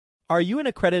Are you an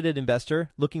accredited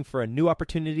investor looking for a new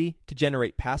opportunity to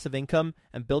generate passive income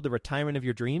and build the retirement of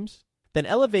your dreams? Then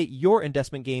elevate your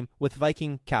investment game with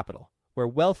Viking Capital, where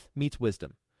wealth meets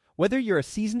wisdom. Whether you're a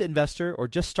seasoned investor or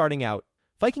just starting out,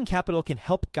 Viking Capital can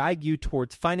help guide you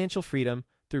towards financial freedom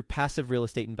through passive real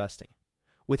estate investing.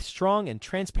 With strong and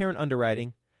transparent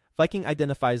underwriting, Viking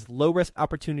identifies low-risk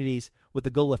opportunities with the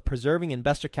goal of preserving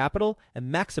investor capital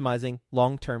and maximizing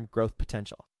long-term growth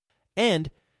potential. And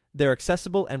their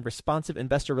accessible and responsive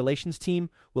investor relations team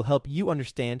will help you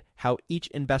understand how each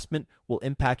investment will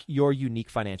impact your unique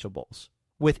financial goals.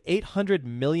 With $800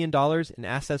 million in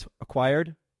assets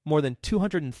acquired, more than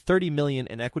 $230 million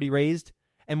in equity raised,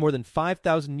 and more than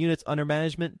 5,000 units under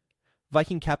management,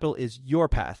 Viking Capital is your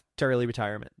path to early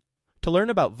retirement. To learn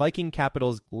about Viking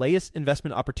Capital's latest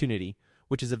investment opportunity,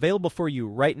 which is available for you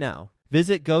right now,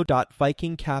 visit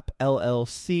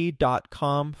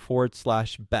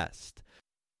go.vikingcapllc.com/best.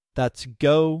 That's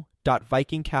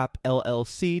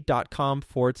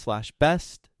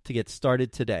go.vikingcapllc.com/best to get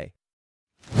started today.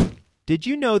 Did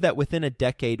you know that within a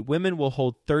decade, women will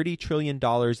hold $30 trillion in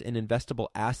investable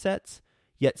assets?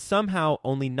 Yet somehow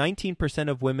only 19%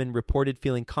 of women reported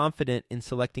feeling confident in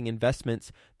selecting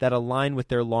investments that align with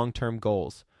their long-term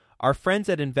goals. Our friends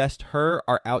at InvestHer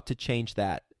are out to change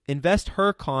that.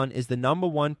 InvestHerCon is the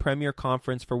 #1 premier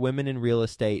conference for women in real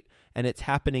estate, and it's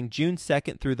happening June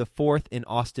 2nd through the 4th in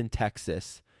Austin,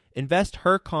 Texas.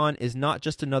 InvestHerCon is not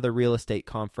just another real estate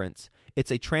conference. It's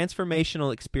a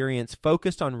transformational experience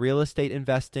focused on real estate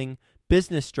investing,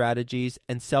 business strategies,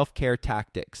 and self-care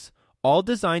tactics, all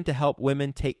designed to help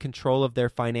women take control of their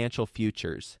financial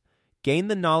futures. Gain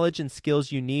the knowledge and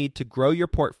skills you need to grow your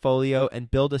portfolio and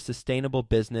build a sustainable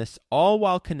business, all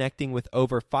while connecting with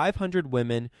over 500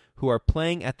 women who are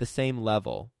playing at the same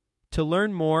level. To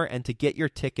learn more and to get your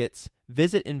tickets,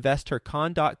 visit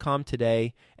InvestHerCon.com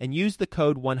today and use the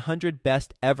code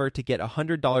 100BESTEVER to get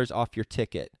 $100 off your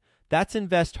ticket. That's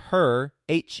InvestHer,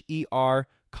 H-E-R,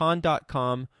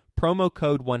 con.com, promo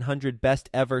code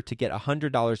 100BESTEVER to get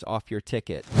 $100 off your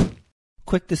ticket.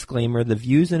 Quick disclaimer, the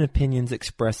views and opinions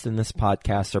expressed in this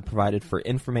podcast are provided for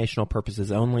informational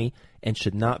purposes only and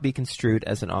should not be construed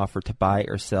as an offer to buy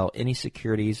or sell any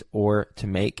securities or to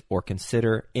make or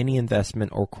consider any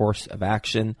investment or course of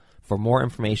action. For more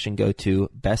information, go to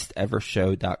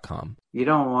bestevershow.com. You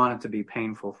don't want it to be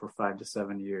painful for 5 to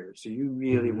 7 years. So you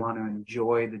really want to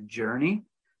enjoy the journey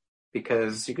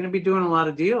because you're going to be doing a lot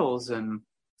of deals and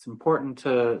it's important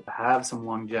to have some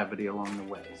longevity along the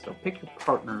way. So pick your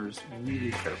partners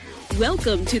really carefully.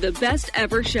 Welcome to the Best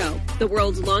Ever Show, the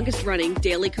world's longest running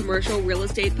daily commercial real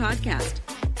estate podcast.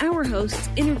 Our hosts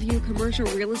interview commercial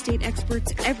real estate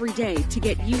experts every day to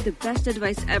get you the best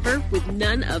advice ever with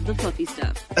none of the fluffy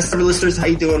stuff. Best Ever listeners, how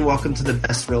you doing? Welcome to the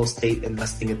Best Real Estate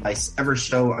Investing Advice Ever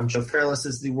Show. I'm Joe Fairless.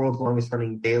 This is the world's longest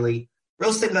running daily real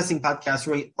estate investing podcast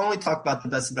where we only talk about the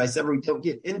best advice ever. We don't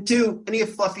get into any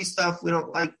of fluffy stuff. We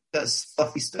don't like that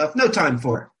fluffy stuff. No time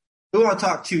for it. We want to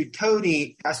talk to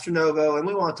Tony Castronovo, and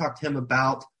we want to talk to him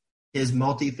about his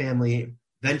multifamily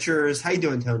ventures. How you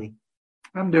doing, Tony?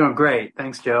 I'm doing great.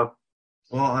 Thanks, Joe.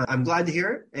 Well, I'm glad to hear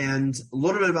it. And a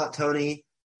little bit about Tony.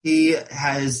 He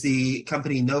has the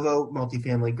company Novo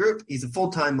Multifamily Group. He's a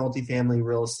full-time multifamily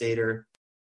real estater.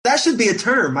 That should be a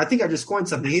term. I think I just coined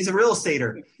something. He's a real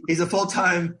estater. He's a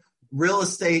full-time real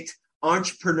estate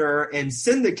entrepreneur and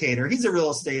syndicator. He's a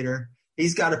real estater.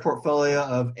 He's got a portfolio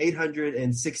of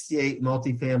 868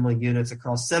 multifamily units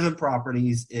across 7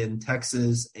 properties in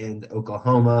Texas and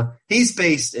Oklahoma. He's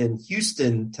based in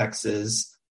Houston,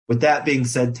 Texas. With that being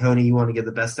said, Tony, you want to give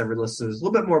the Best Ever listeners a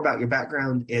little bit more about your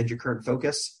background and your current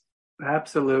focus?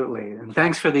 Absolutely. And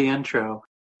thanks for the intro.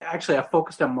 Actually, I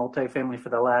focused on multifamily for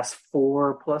the last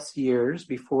 4+ years.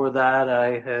 Before that,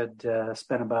 I had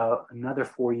spent about another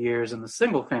 4 years in the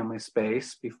single family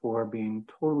space before being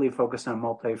totally focused on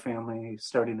multifamily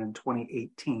starting in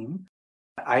 2018.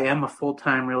 I am a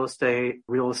full-time real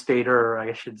estater,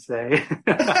 I should say,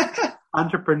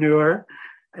 entrepreneur.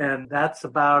 And that's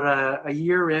about a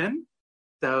year in.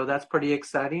 So that's pretty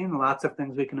exciting. Lots of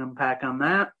things we can unpack on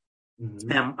that.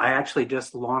 Mm-hmm. And I actually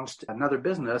just launched another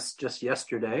business just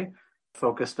yesterday,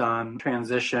 focused on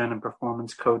transition and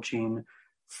performance coaching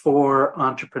for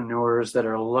entrepreneurs that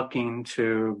are looking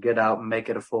to get out and make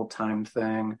it a full-time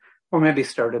thing, or maybe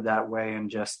started that way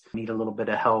and just need a little bit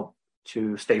of help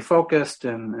to stay focused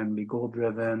and be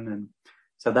goal-driven. And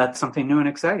so that's something new and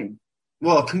exciting.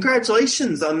 Well,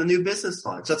 congratulations on the new business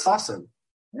launch. That's awesome.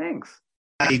 Thanks.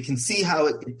 You can see how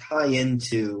it can tie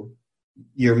into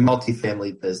your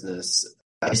multifamily business.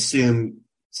 I assume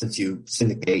since you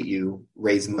syndicate, you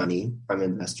raise money from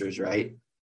investors, right?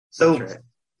 So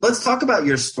Let's talk about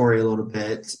your story a little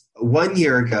bit. 1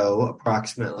 year ago,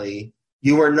 approximately,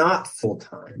 you were not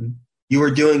full-time. You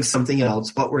were doing something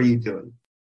else. What were you doing?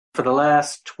 For the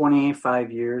last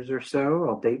 25 years or so,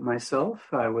 I'll date myself,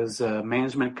 I was a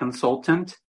management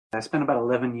consultant. I spent about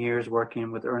 11 years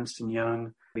working with Ernst &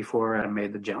 Young before I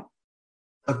made the jump.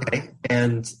 Okay.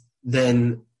 And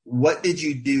then what did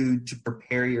you do to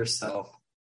prepare yourself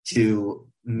to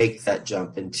make that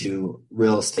jump into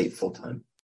real estate full-time?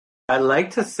 I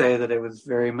like to say that it was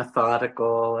very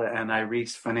methodical and I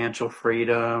reached financial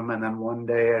freedom. And then one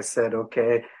day I said,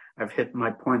 okay, I've hit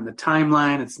my point in the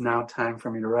timeline. It's now time for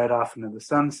me to ride off into the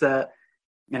sunset.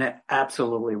 And it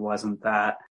absolutely wasn't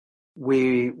that.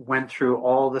 We went through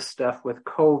all the stuff with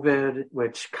COVID,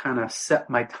 which kind of set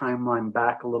my timeline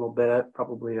back a little bit,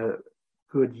 probably a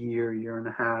good year and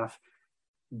a half.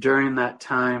 During that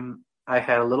time, I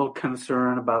had a little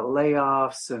concern about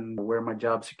layoffs and where my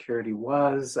job security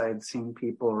was. I had seen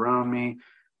people around me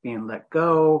being let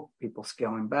go, people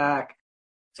scaling back.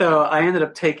 So I ended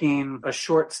up taking a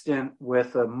short stint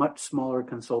with a much smaller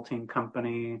consulting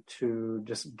company to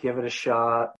just give it a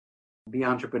shot, be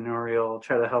entrepreneurial,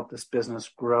 try to help this business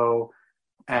grow.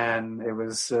 And it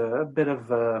was a bit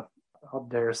of a, I'll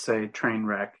dare say, train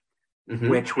wreck,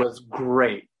 which was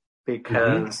great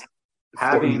because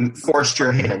having forced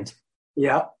your hand.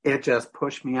 Yeah, it just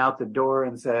pushed me out the door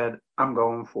and said, I'm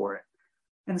going for it.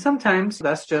 And sometimes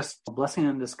that's just a blessing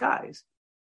in disguise.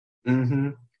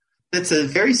 Mm-hmm. It's a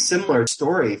very similar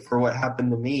story for what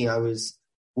happened to me. I was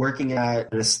working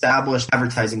at an established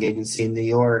advertising agency in New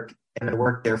York, and I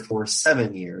worked there for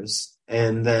 7 years.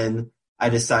 And then I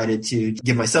decided to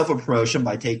give myself a promotion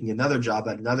by taking another job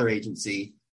at another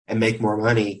agency and make more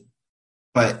money.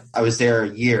 But I was there a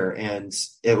year, and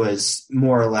it was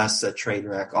more or less a train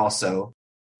wreck also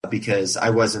because I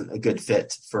wasn't a good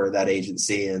fit for that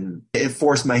agency. And it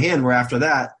forced my hand, where after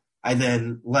that, I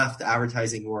then left the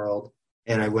advertising world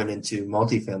and I went into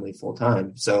multifamily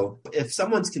full-time. So if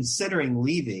someone's considering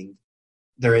leaving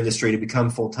their industry to become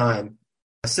full-time,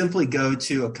 simply go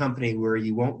to a company where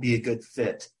you won't be a good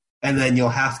fit, and then you'll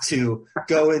have to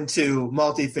go into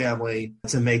multifamily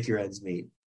to make your ends meet.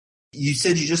 You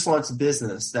said you just launched a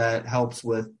business that helps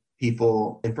with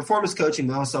people in performance coaching,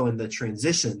 but also in the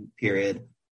transition period.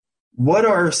 What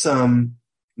are some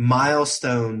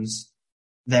milestones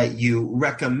that you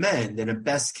recommend in a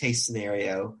best case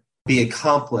scenario be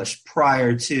accomplished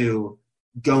prior to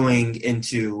going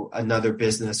into another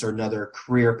business or another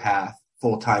career path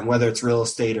full-time, whether it's real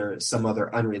estate or some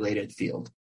other unrelated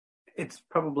field? It's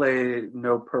probably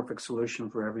no perfect solution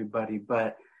for everybody,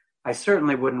 but I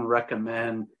certainly wouldn't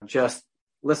recommend just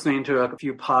listening to a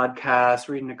few podcasts,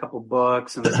 reading a couple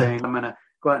books, and saying, I'm going to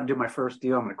go out and do my first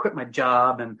deal. I'm going to quit my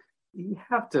job. And you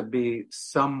have to be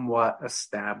somewhat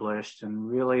established and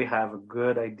really have a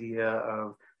good idea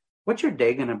of what's your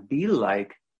day going to be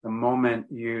like the moment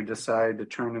you decide to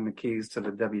turn in the keys to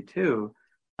the W-2.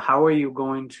 How are you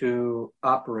going to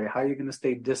operate? How are you going to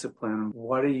stay disciplined?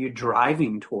 What are you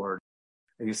driving toward?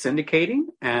 Are you syndicating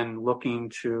and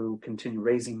looking to continue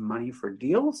raising money for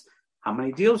deals? How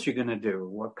many deals you're going to do?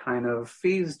 What kind of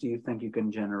fees do you think you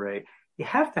can generate? You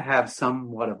have to have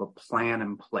somewhat of a plan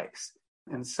in place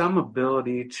and some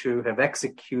ability to have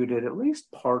executed at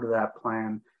least part of that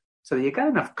plan so that you got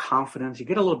enough confidence, you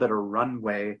get a little bit of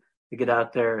runway to get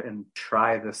out there and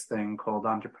try this thing called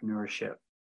entrepreneurship.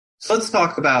 So let's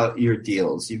talk about your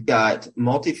deals. You've got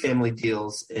multifamily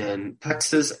deals in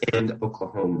Texas and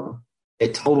Oklahoma.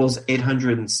 It totals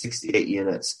 868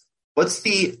 units. What's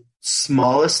the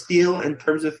smallest deal in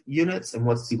terms of units, and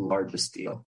what's the largest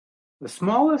deal? The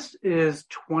smallest is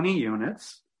 20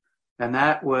 units, and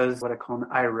that was what I call an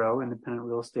IRO, independent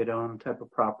real estate owned type of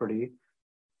property.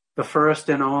 The first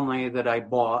and only that I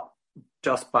bought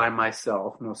just by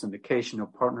myself, no syndication, no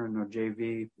partner, no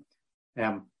JV.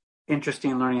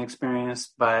 Interesting learning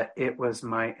experience, but it was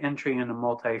my entry into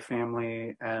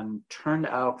multifamily and turned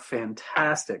out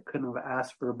fantastic. Couldn't have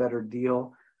asked for a better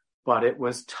deal, but it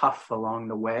was tough along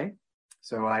the way.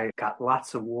 So I got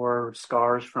lots of war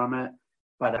scars from it,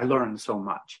 but I learned so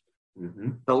much. Mm-hmm.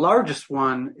 The largest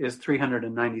one is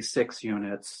 396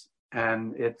 units,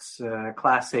 and it's a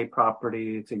Class A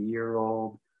property. It's a year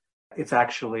old. It's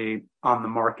actually on the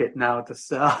market now to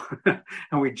sell,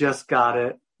 and we just got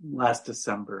it last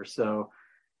December. So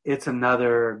it's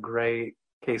another great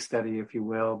case study, if you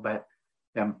will, but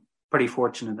I'm pretty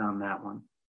fortunate on that one.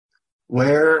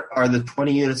 Where are the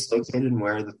 20 units located and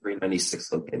where are the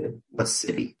 396 located? What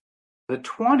city? The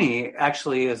 20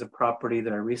 actually is a property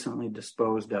that I recently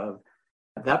disposed of.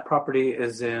 That property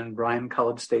is in Bryan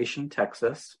College Station,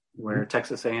 Texas, where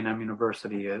Texas A&M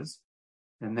University is.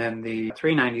 And then the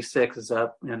 396 is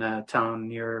up in a town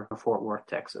near Fort Worth,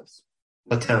 Texas.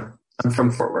 What town? I'm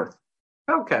from Fort Worth.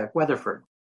 Okay, Weatherford.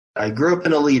 I grew up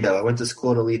in Aledo. I went to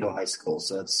school at Aledo High School,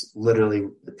 so it's literally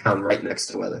the town right next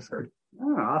to Weatherford.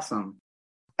 Oh, awesome.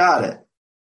 Got it.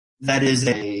 That is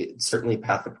certainly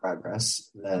path of progress,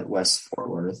 that West Fort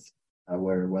Worth,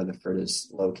 where Weatherford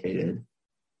is located.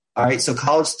 All right, so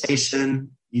College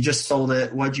Station, you just sold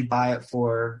it. What'd you buy it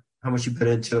for? How much you put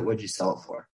into it? What'd you sell it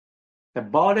for? I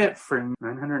bought it for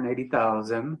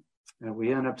 $980,000, and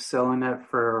we ended up selling it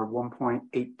for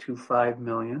 $1.825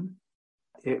 million.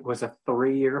 It was a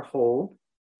 3-year hold,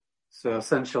 so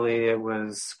essentially it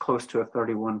was close to a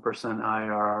 31%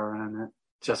 IRR, and it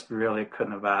just really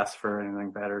couldn't have asked for anything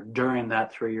better. During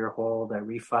that 3-year hold, I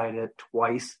refied it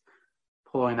twice,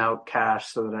 pulling out cash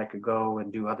so that I could go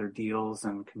and do other deals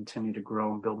and continue to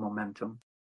grow and build momentum.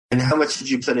 And how much did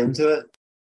you put into it?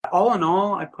 All in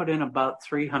all, I put in about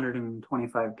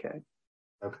 $325K.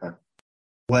 Okay.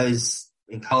 Was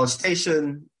in College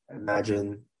Station, I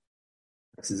imagine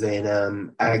Texas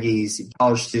A&M, Aggies,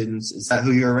 college students. Is that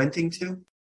who you were renting to?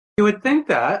 You would think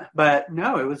that, but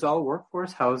no, it was all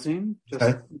workforce housing,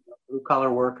 just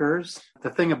blue-collar workers.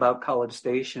 The thing about College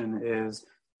Station is,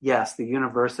 yes, the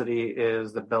university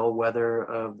is the bellwether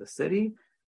of the city,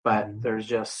 but there's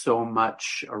just so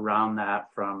much around that,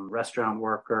 from restaurant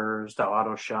workers to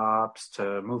auto shops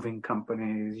to moving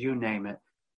companies, you name it.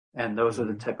 And those are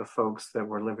the type of folks that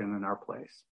were living in our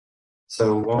place.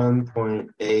 So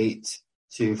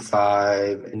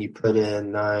 1.825, and you put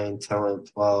in 9, 10,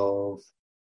 12,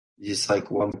 just like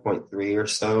 1.3 or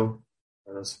so.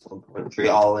 That's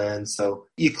 1.3 all in. So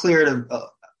you cleared a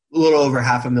little over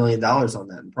 $500,000 on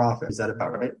that in profit. Is that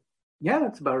about right? Yeah,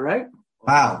 that's about right.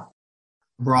 Wow.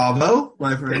 Bravo,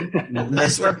 my friend.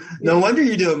 Nice work. No wonder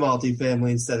you do a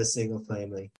multifamily instead of single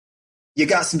family. You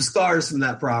got some scars from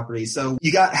that property. So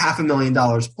you got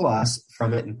 $500,000 plus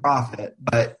from it in profit,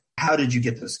 but how did you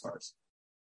get those scars?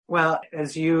 Well,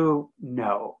 as you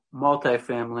know,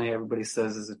 multifamily, everybody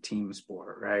says, is a team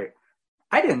sport, right?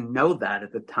 I didn't know that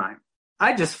at the time.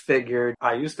 I just figured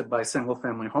I used to buy single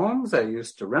family homes. I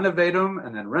used to renovate them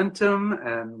and then rent them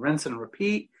and rinse and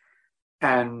repeat.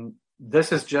 And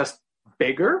this is just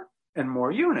bigger and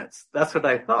more units. That's what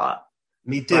I thought.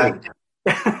 Me too.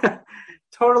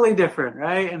 Totally different,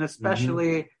 right? And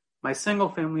especially my single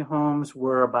family homes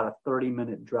were about a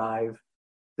 30-minute drive.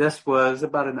 This was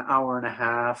about an hour and a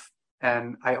half.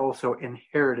 And I also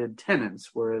inherited tenants,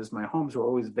 whereas my homes were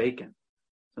always vacant.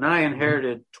 So now I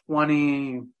inherited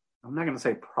 20, I'm not going to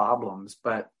say problems,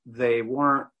 but they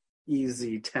weren't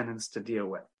easy tenants to deal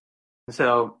with.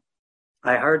 So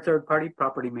I hired third-party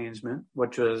property management,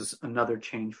 which was another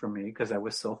change for me because I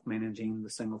was self-managing the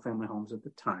single-family homes at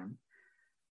the time.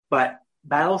 But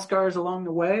battle scars along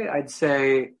the way, I'd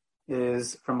say,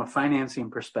 is from a financing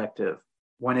perspective.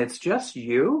 When it's just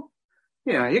you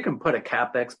know, you can put a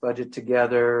CapEx budget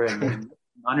together and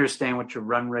understand what your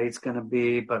run rate's going to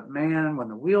be. But, man, when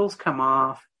the wheels come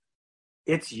off,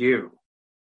 it's you.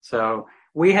 So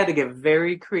we had to get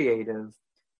very creative.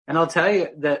 And I'll tell you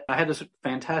that I had this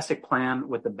fantastic plan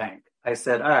with the bank. I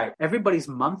said, all right, everybody's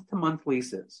month-to-month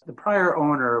leases. The prior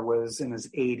owner was in his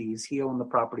 80s. He owned the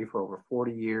property for over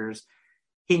 40 years.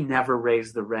 He never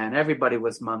raised the rent. Everybody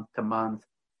was month-to-month.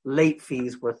 Late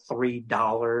fees were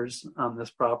 $3 on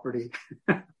this property.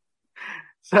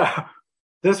 So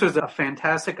this was a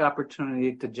fantastic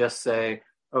opportunity to just say,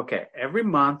 okay, every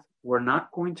month we're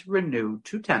not going to renew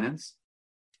 2 tenants.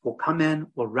 We'll come in,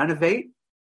 we'll renovate,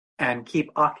 and keep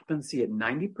occupancy at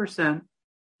 90%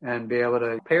 and be able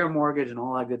to pay our mortgage and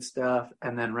all that good stuff,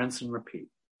 and then rinse and repeat.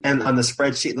 And on the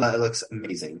spreadsheet, that looks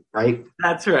amazing, right?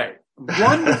 That's right.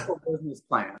 Wonderful business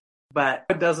plan, but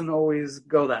it doesn't always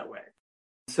go that way.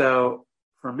 So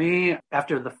for me,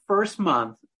 after the first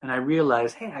month, and I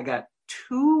realized, hey, I got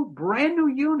 2 brand new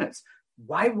units.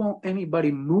 Why won't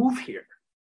anybody move here?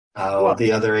 Oh, well,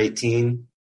 the other 18?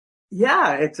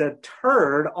 Yeah, it's a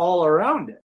turd all around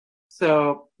it.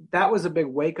 So that was a big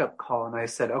wake-up call, and I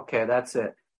said, okay, that's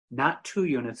it. Not 2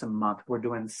 units a month. We're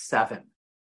doing 7.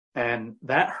 And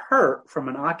that hurt from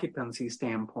an occupancy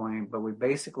standpoint, but we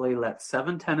basically let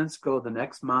 7 tenants go the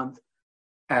next month,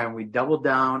 and we doubled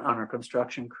down on our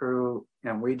construction crew,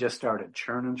 and we just started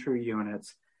churning through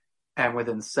units. And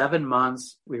within 7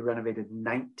 months, we renovated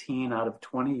 19 out of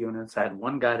 20 units. I had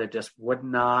one guy that just would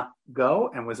not go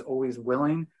and was always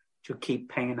willing to keep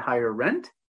paying higher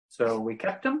rent. So we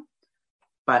kept him.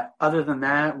 But other than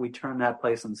that, we turned that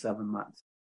place in 7 months.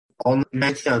 All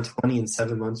 19 out of 20 in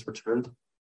 7 months returned?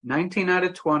 19 out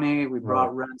of 20, we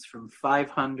brought rents from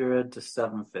 $500 to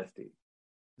 $750.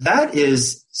 That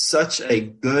is such a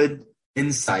good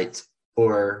insight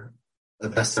for the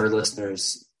best of our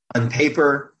listeners. On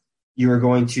paper, you are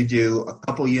going to do a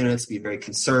couple units, be very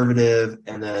conservative,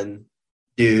 and then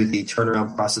do the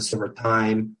turnaround process over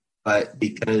time. But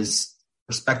because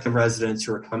prospective residents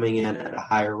who are coming in at a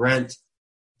higher rent,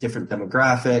 different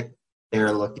demographic,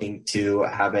 they're looking to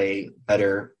have a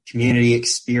better community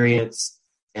experience,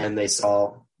 and they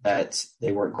saw that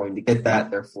they weren't going to get that,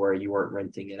 therefore you weren't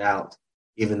renting it out,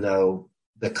 even though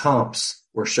the comps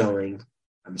were showing,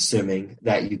 I'm assuming,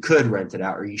 that you could rent it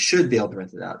out, or you should be able to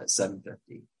rent it out at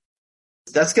 $750.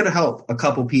 That's going to help a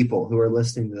couple people who are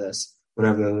listening to this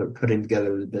whenever they're putting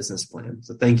together the business plan.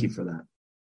 So thank you for that.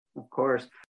 Of course.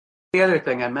 The other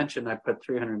thing I mentioned, I put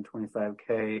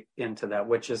 $325K into that,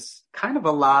 which is kind of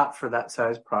a lot for that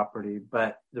size property.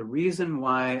 But the reason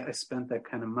why I spent that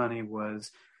kind of money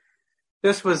was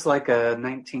this was like a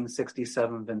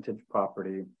 1967 vintage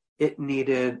property. It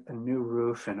needed a new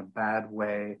roof in a bad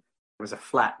way. It was a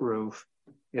flat roof.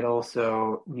 It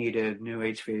also needed new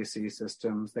HVAC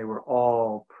systems. They were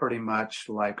all pretty much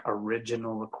like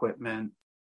original equipment.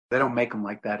 They don't make them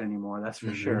like that anymore, that's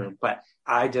for sure. But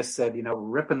I just said, we're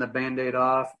ripping the Band-Aid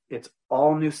off. It's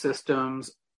all new systems,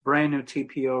 brand new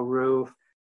TPO roof.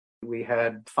 We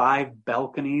had 5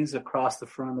 balconies across the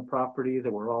front of the property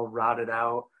that were all rotted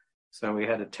out. So we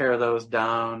had to tear those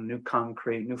down, new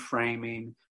concrete, new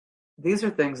framing. These are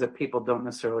things that people don't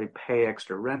necessarily pay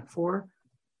extra rent for,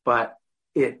 but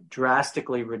it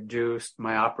drastically reduced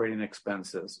my operating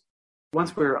expenses.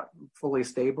 Once we were fully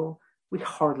stable, we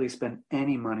hardly spent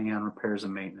any money on repairs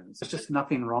and maintenance. There's just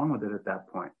nothing wrong with it at that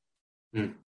point.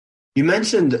 You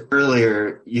mentioned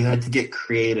earlier you had to get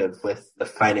creative with the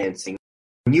financing.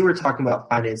 When you were talking about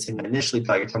financing, I initially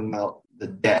thought you were talking about the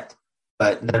debt,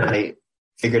 but then I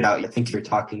figured out, I think you're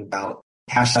talking about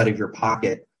cash out of your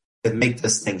pocket to make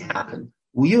this thing happen.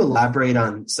 Will you elaborate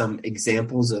on some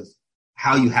examples of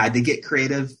how you had to get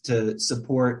creative to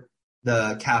support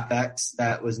the CapEx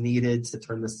that was needed to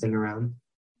turn this thing around?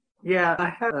 Yeah, I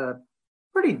had a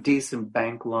pretty decent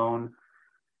bank loan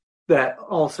that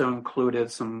also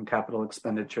included some capital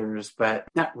expenditures, but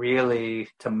not really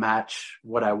to match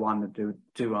what I wanted to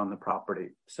do on the property.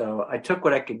 So I took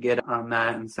what I could get on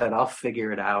that and said, I'll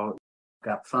figure it out.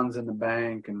 Got funds in the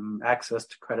bank and access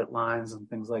to credit lines and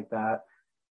things like that.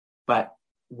 But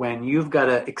when you've got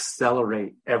to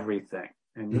accelerate everything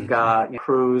and you've got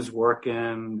crews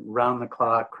working round the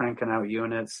clock, cranking out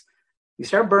units, you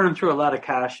start burning through a lot of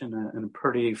cash in a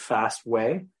pretty fast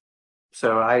way.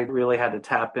 So I really had to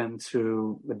tap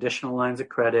into additional lines of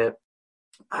credit.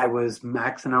 I was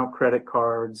maxing out credit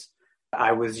cards.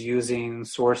 I was using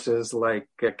sources like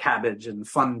Kabbage and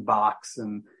Fundbox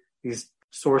and these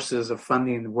sources of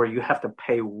funding where you have to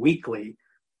pay weekly.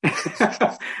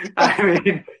 I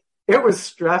mean, it was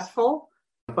stressful.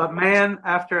 But man,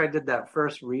 after I did that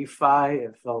first refi,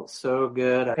 it felt so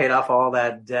good. I paid off all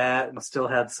that debt and still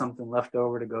had something left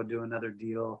over to go do another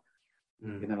deal.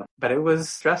 But it was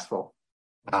stressful.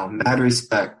 Mad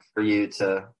respect for you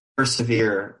to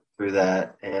persevere through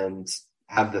that and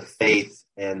have the faith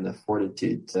and the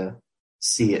fortitude to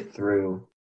see it through.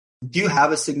 Do you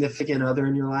have a significant other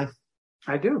in your life?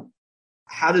 I do.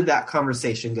 How did that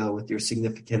conversation go with your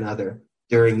significant other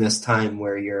during this time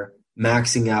where you're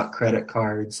maxing out credit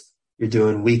cards, you're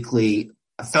doing weekly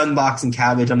Fundbox and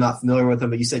Kabbage? I'm not familiar with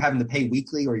them, but you said having to pay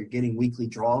weekly or you're getting weekly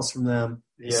draws from them.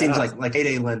 It seems like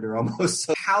a lender almost.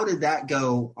 So how did that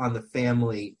go on the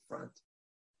family front?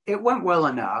 It went well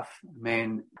enough. I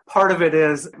mean, part of it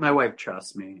is my wife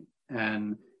trusts me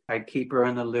and I keep her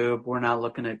in the loop. We're not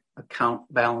looking at account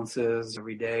balances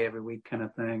every day, every week kind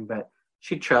of thing, but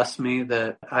she trusts me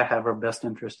that I have her best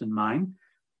interest in mind.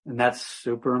 And that's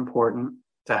super important,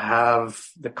 to have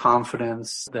the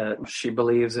confidence that she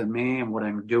believes in me and what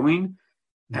I'm doing.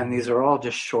 And these are all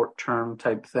just short-term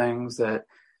type things that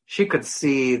she could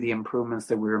see the improvements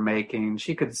that we were making.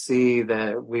 She could see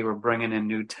that we were bringing in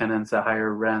new tenants at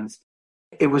higher rents.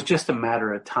 It was just a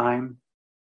matter of time.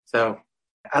 So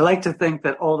I like to think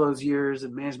that all those years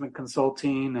in management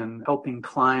consulting and helping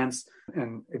clients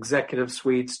and executive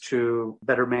suites to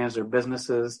better manage their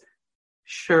businesses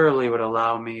surely would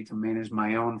allow me to manage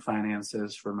my own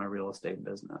finances for my real estate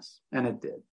business. And it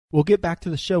did. We'll get back to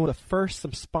the show, but first,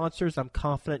 some sponsors I'm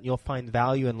confident you'll find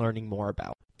value in learning more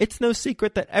about. It's no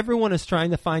secret that everyone is trying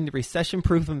to find a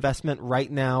recession-proof investment right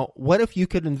now. What if you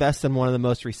could invest in one of the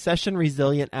most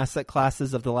recession-resilient asset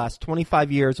classes of the last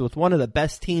 25 years with one of the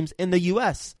best teams in the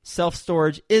U.S.?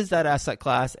 Self-storage is that asset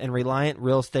class, and Reliant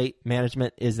Real Estate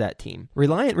Management is that team.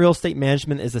 Reliant Real Estate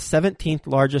Management is the 17th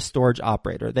largest storage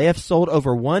operator. They have sold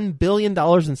over $1 billion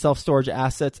in self-storage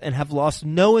assets and have lost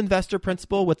no investor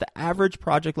principal with the average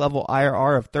project-level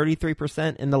IRR of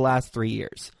 33% in the last 3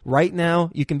 years. Right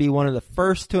now, you can be one of the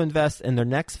first to invest in their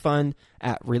next fund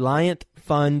at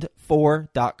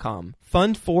ReliantFund4.com.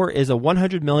 Fund 4 is a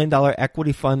 $100 million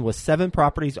equity fund with 7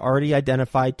 properties already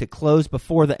identified to close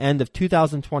before the end of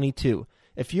 2022.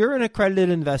 If you're an accredited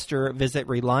investor, visit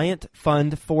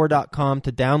ReliantFund4.com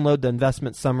to download the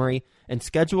investment summary and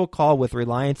schedule a call with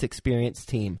Reliant's experienced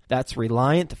team. That's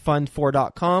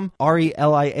ReliantFund4.com,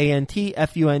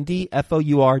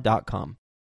 ReliantFundFour.com.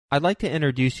 I'd like to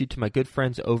introduce you to my good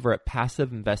friends over at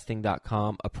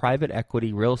PassiveInvesting.com, a private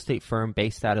equity real estate firm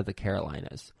based out of the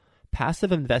Carolinas.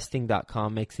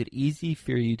 PassiveInvesting.com makes it easy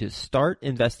for you to start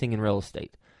investing in real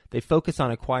estate. They focus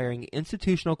on acquiring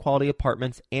institutional quality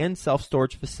apartments and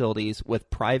self-storage facilities with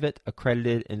private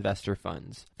accredited investor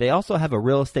funds. They also have a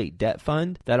real estate debt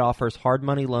fund that offers hard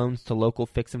money loans to local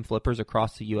fix and flippers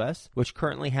across the U.S., which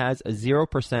currently has a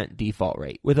 0% default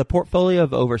rate. With a portfolio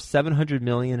of over $700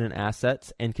 million in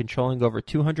assets and controlling over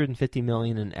 $250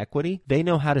 million in equity, they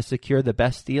know how to secure the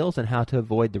best deals and how to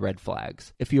avoid the red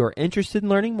flags. If you are interested in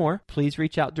learning more, please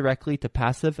reach out directly to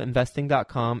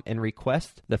PassiveInvesting.com and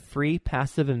request the free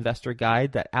Passive Investor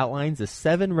Guide that outlines the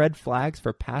 7 red flags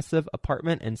for passive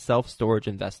apartment and self-storage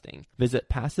investing. Visit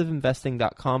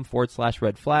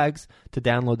PassiveInvesting.com/red flags to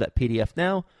download that PDF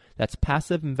now. That's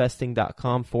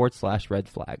PassiveInvesting.com/red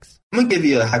flags. I'm going to give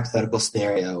you a hypothetical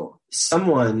scenario.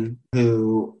 Someone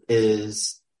who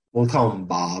is, we'll call him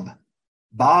Bob.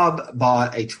 Bob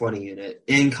bought a 20 unit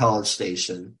in College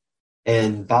Station,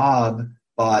 and Bob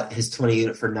bought his 20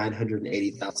 unit for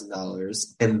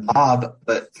 $980,000, and Bob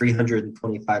put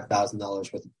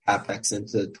 $325,000 worth of CapEx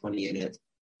into the 20 unit.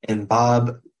 And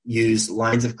Bob used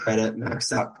lines of credit,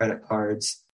 maxed out credit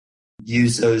cards,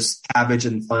 used those Cabbage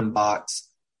and Fundbox,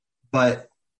 but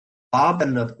Bob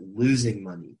ended up losing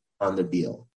money on the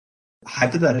deal.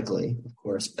 Hypothetically, of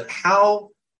course, but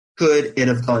how could it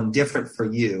have gone different for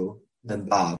you than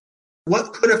Bob?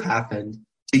 What could have happened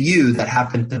to you that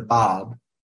happened to Bob,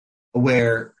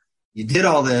 where you did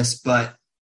all this, but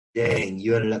dang,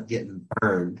 you ended up getting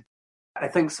burned? I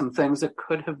think some things that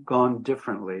could have gone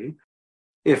differently.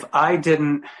 If I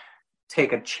didn't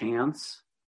take a chance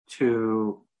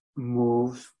to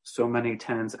move so many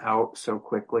tenants out so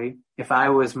quickly, if I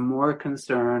was more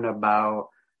concerned about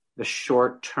the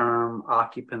short-term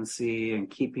occupancy and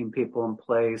keeping people in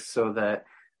place so that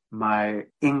my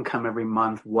income every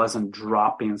month wasn't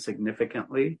dropping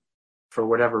significantly for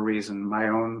whatever reason, my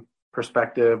own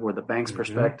perspective or the bank's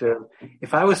perspective.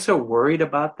 If I was so worried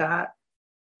about that,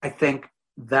 I think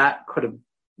that could have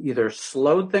either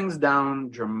slowed things down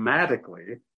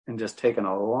dramatically and just taken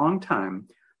a long time,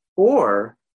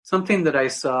 or something that I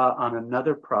saw on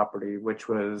another property, which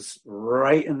was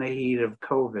right in the heat of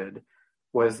COVID,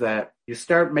 was that you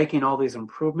start making all these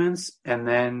improvements and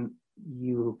then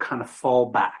you kind of fall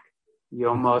back. You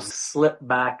almost slip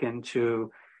back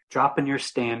into dropping your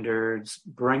standards,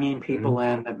 bringing people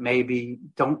in that maybe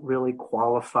don't really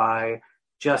qualify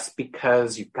just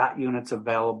because you've got units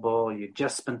available, you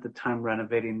just spent the time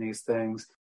renovating these things.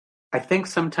 I think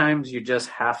sometimes you just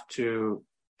have to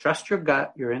trust your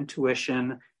gut, your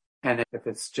intuition, and if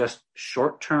it's just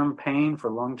short-term pain for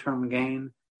long-term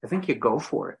gain, I think you go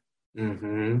for it.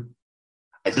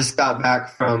 I just got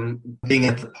back from being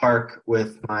at the park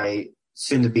with my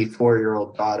soon-to-be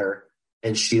 4-year-old daughter,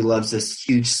 and she loves this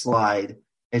huge slide.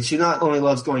 And she not only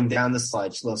loves going down the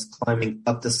slide, she loves climbing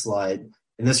up the slide.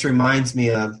 And this reminds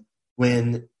me of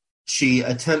when she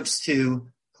attempts to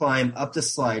climb up the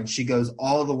slide, she goes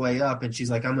all the way up and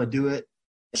she's like, I'm going to do it.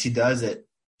 She does it.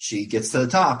 She gets to the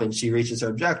top and she reaches her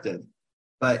objective.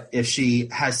 But if she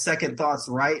has second thoughts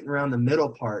right around the middle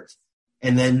part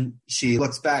and then she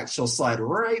looks back, she'll slide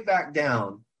right back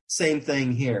down. Same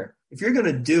thing here. If you're going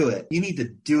to do it, you need to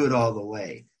do it all the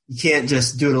way. You can't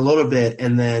just do it a little bit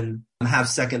and then have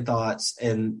second thoughts,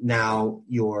 and now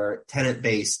your tenant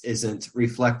base isn't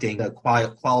reflecting the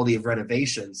quality of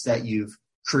renovations that you've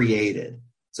created.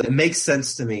 So it makes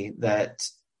sense to me that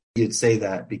you'd say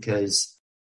that, because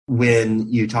when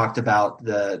you talked about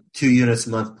the 2 units a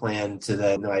month plan to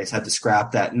the, I just had to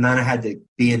scrap that, and then I had to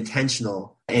be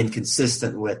intentional and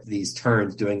consistent with these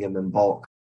turns, doing them in bulk.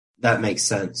 That makes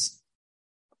sense.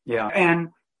 Yeah, and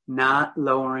not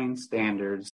lowering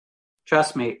standards.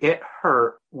 Trust me, it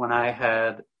hurt when I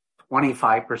had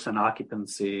 25%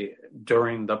 occupancy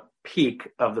during the peak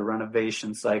of the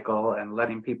renovation cycle and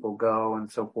letting people go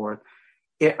and so forth.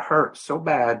 It hurt so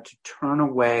bad to turn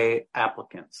away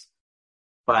applicants,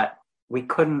 but we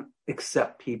couldn't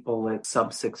accept people at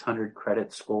sub 600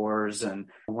 credit scores and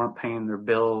weren't paying their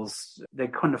bills. They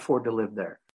couldn't afford to live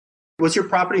there. Was your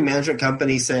property management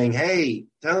company saying, hey,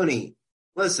 Tony,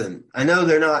 listen, I know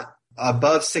they're not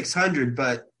above 600,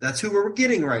 but that's who we're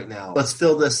getting right now. Let's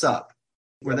fill this up.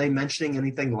 Were they mentioning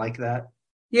anything like that?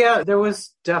 Yeah, there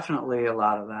was definitely a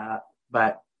lot of that.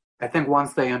 But I think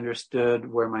once they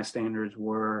understood where my standards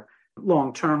were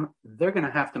long term, they're going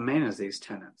to have to manage these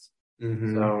tenants.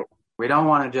 Mm-hmm. So we don't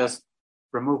want to just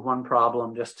remove one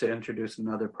problem just to introduce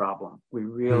another problem. We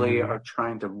really are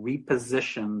trying to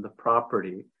reposition the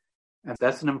property. And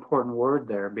that's an important word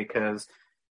there, because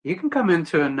you can come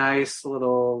into a nice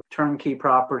little turnkey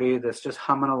property that's just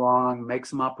humming along, make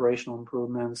some operational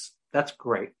improvements. That's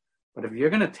great. But if you're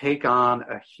going to take on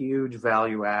a huge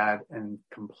value add and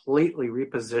completely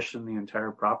reposition the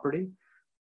entire property,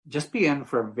 just be in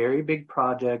for a very big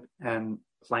project and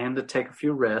plan to take a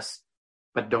few risks,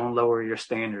 but don't lower your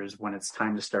standards when it's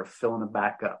time to start filling it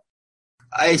back up.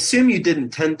 I assume you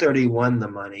didn't 1031 the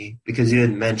money because you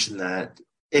didn't mention that.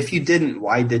 If you didn't,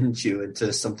 why didn't you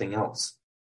into something else?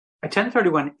 I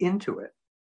 1031 into it,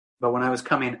 but when I was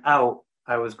coming out,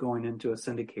 I was going into a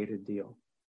syndicated deal.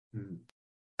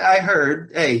 I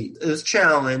heard, hey, it was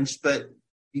challenged, but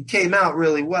you came out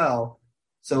really well.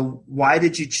 So why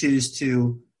did you choose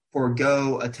to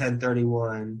forego a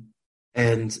 1031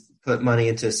 and put money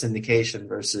into syndication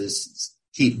versus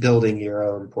keep building your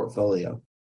own portfolio?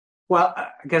 Well, I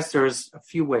guess there's a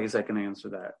few ways I can answer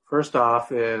that. First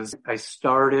off is I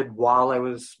started while I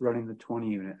was running the 20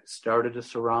 unit. I started to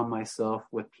surround myself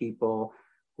with people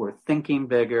who are thinking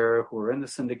bigger, who are in the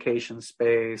syndication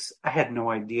space. I had no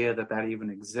idea that that even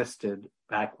existed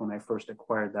back when I first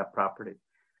acquired that property.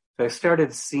 So I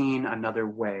started seeing another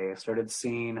way. I started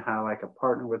seeing how I could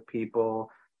partner with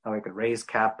people, how I could raise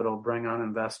capital, bring on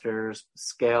investors,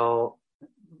 scale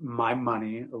my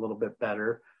money a little bit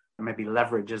better. Maybe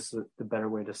leverage is the better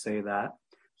way to say that.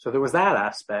 So there was that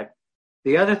aspect.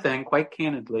 The other thing, quite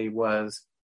candidly, was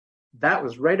that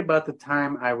was right about the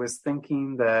time I was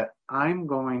thinking that I'm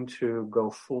going to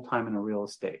go full-time into real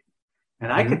estate.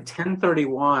 And I could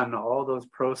 1031 all those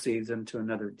proceeds into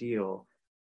another deal,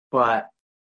 but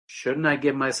shouldn't I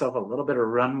give myself a little bit of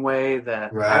runway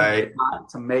that I've got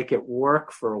to make it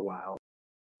work for a while?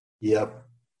 Yep.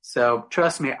 So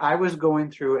trust me, I was going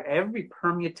through every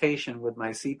permutation with my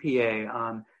CPA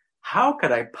on how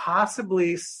could I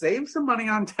possibly save some money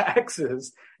on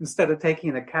taxes instead of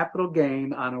taking a capital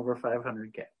gain on over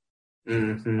 $500K.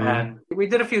 And we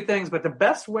did a few things, but the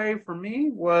best way for me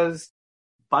was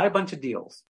buy a bunch of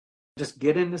deals. Just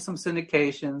get into some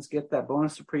syndications, get that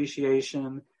bonus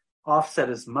depreciation,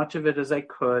 offset as much of it as I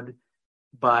could,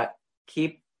 but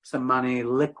keep some money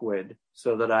liquid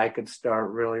so that I could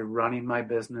start really running my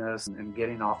business and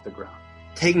getting off the ground.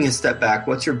 Taking a step back,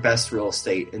 what's your best real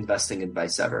estate investing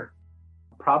advice ever?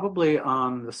 Probably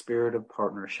on the spirit of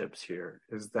partnerships here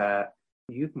is that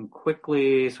you can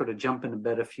quickly sort of jump into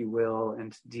bed, if you will,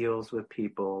 into deals with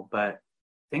people, but I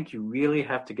think you really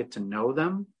have to get to know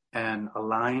them and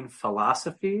align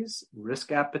philosophies,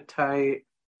 risk appetite,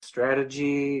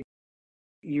 strategy.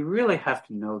 You really have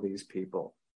to know these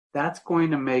people. That's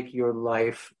going to make your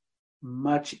life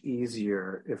much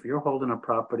easier. If you're holding a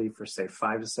property for, say,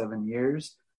 5 to 7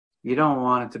 years, you don't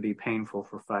want it to be painful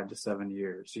for 5 to 7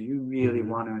 years. So you really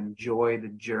want to enjoy the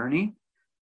journey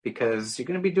because you're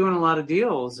going to be doing a lot of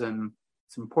deals and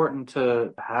it's important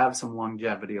to have some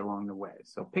longevity along the way.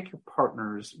 So pick your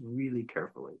partners really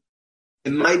carefully.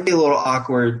 It might be a little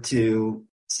awkward to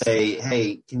say,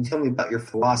 hey, can you tell me about your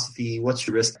philosophy? What's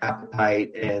your risk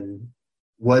appetite? And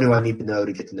what do I need to know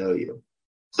to get to know you?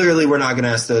 Clearly, we're not going to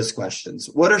ask those questions.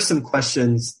 What are some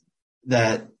questions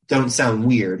that don't sound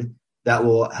weird that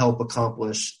will help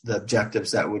accomplish the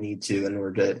objectives that we need to in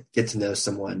order to get to know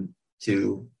someone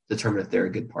to determine if they're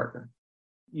a good partner?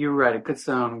 You're right. It could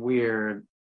sound weird.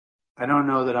 I don't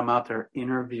know that I'm out there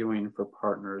interviewing for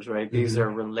partners, right? These are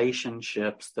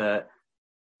relationships that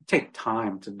take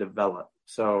time to develop.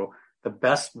 So the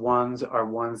best ones are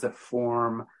ones that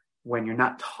form when you're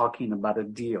not talking about a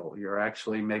deal. You're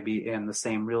actually maybe in the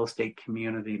same real estate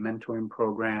community mentoring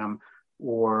program,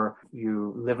 or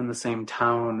you live in the same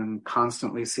town and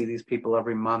constantly see these people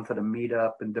every month at a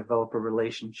meetup and develop a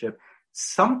relationship.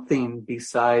 Something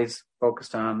besides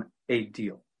focused on a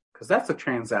deal, because that's a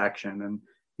transaction. And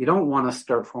you don't want to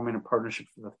start forming a partnership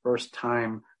for the first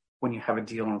time when you have a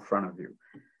deal in front of you.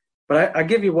 But I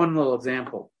give you one little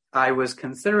example. I was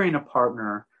considering a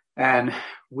partner And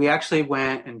we actually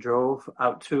went and drove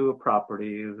out to a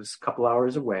property. It was a couple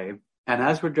hours away. And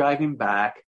as we're driving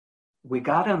back, we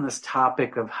got on this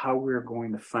topic of how we were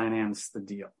going to finance the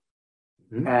deal.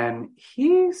 Mm-hmm. And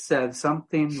he said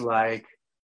something like,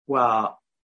 well,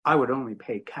 I would only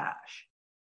pay cash.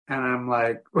 And I'm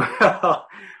like, well,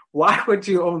 why would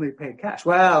you only pay cash?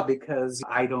 Well, because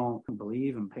I don't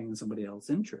believe in paying somebody else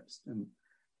interest. And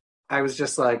I was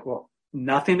just like, well,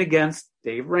 nothing against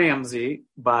Dave Ramsey,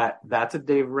 but that's a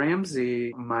Dave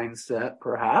Ramsey mindset,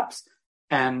 perhaps.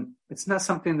 And it's not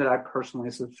something that I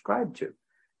personally subscribe to.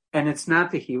 And it's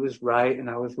not that he was right and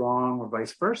I was wrong or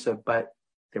vice versa, but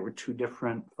there were two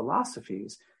different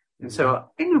philosophies. And mm-hmm. So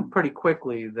I knew pretty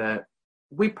quickly that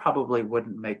we probably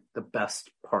wouldn't make the best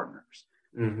partners.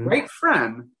 Mm-hmm. Great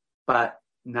friend, but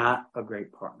not a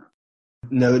great partner.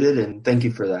 Noted, and thank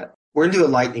you for that. We're going to do a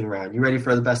lightning round. You ready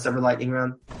for the best ever lightning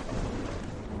round?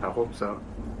 I hope so.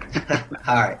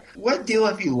 All right. What deal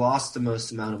have you lost the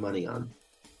most amount of money on?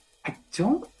 I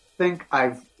don't think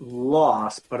I've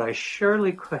lost, but I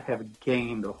surely could have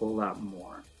gained a whole lot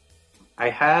more. I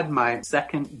had my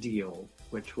second deal,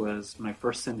 which was my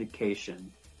first syndication.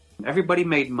 Everybody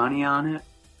made money on it,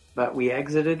 but we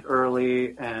exited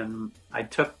early, and I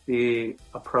took the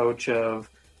approach of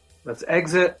let's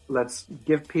exit, let's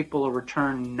give people a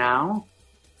return now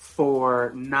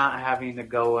for not having to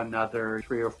go another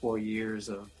 3 or 4 years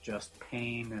of just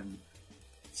pain and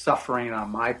suffering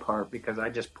on my part, because I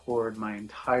just poured my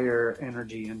entire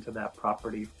energy into that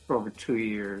property for over 2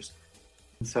 years.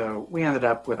 So we ended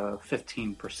up with a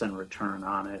 15% return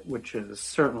on it, which is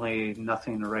certainly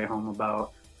nothing to write home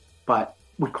about, but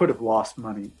we could have lost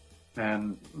money.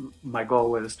 And my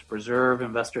goal was to preserve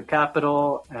investor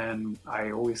capital, and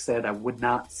I always said I would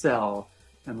not sell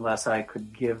unless I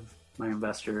could give my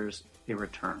investors a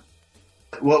return.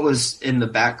 What was in the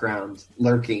background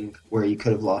lurking where you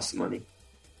could have lost money?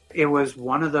 It was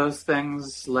one of those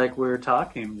things like we were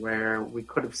talking where we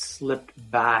could have slipped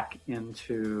back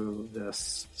into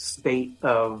this state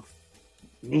of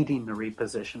needing to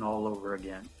reposition all over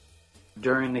again.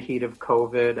 During the heat of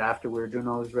COVID, after we were doing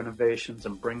all these renovations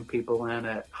and bring people in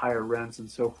at higher rents and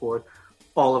so forth,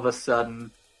 all of a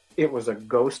sudden it was a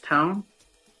ghost town.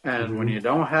 And when you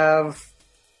don't have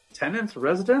tenants,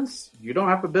 residents, you don't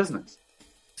have a business.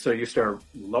 So you start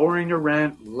lowering your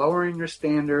rent, lowering your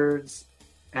standards,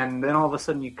 and then all of a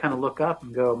sudden you kind of look up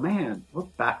and go, man,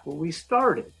 look back where we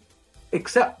started.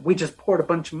 Except we just poured a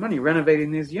bunch of money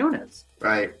renovating these units.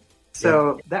 Right.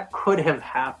 So that could have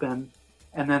happened.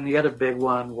 And then the other big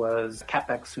one was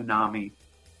CapEx Tsunami.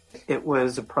 It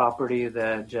was a property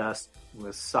that just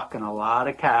was sucking a lot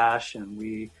of cash, and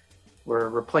we were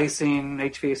replacing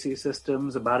HVAC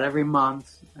systems about every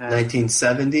month.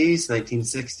 1970s,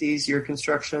 1960s year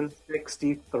construction?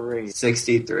 63.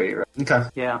 63, right. Okay.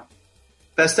 Yeah.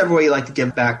 Best ever way you like to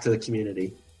give back to the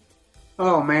community?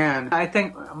 Oh, man. I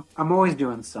think I'm always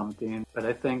doing something, but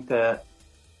I think that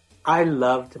I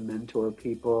love to mentor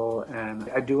people, and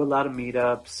I do a lot of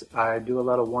meetups. I do a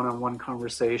lot of one-on-one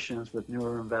conversations with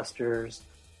newer investors.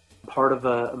 Part of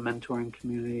a mentoring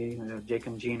community, Jake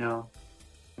and Gino.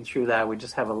 And through that, we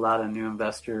just have a lot of new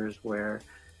investors where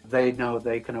they know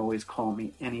they can always call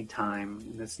me anytime.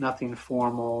 And it's nothing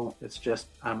formal. It's just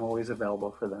I'm always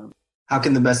available for them. How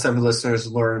can the best ever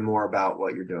listeners learn more about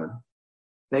what you're doing?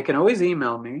 They can always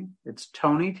email me. It's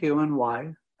Tony,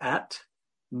 T-O-N-Y, at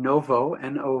Novo,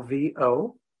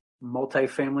 N-O-V-O,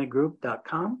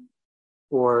 multifamilygroup.com,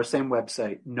 or same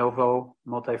website,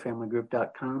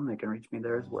 novomultifamilygroup.com. They can reach me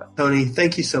there as well. Tony,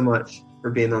 thank you so much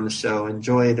for being on the show.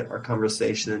 Enjoyed our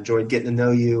conversation, enjoyed getting to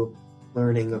know you,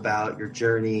 learning about your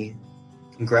journey.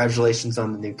 Congratulations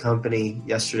on the new company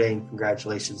yesterday, and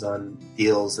congratulations on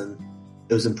deals. And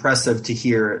it was impressive to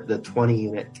hear the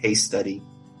 20-unit case study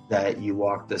that you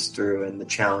walked us through and the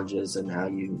challenges and how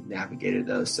you navigated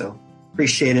those. So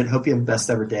appreciate it. Hope you have the best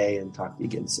ever day, and talk to you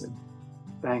again soon.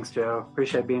 Thanks, Joe.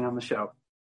 Appreciate being on the show.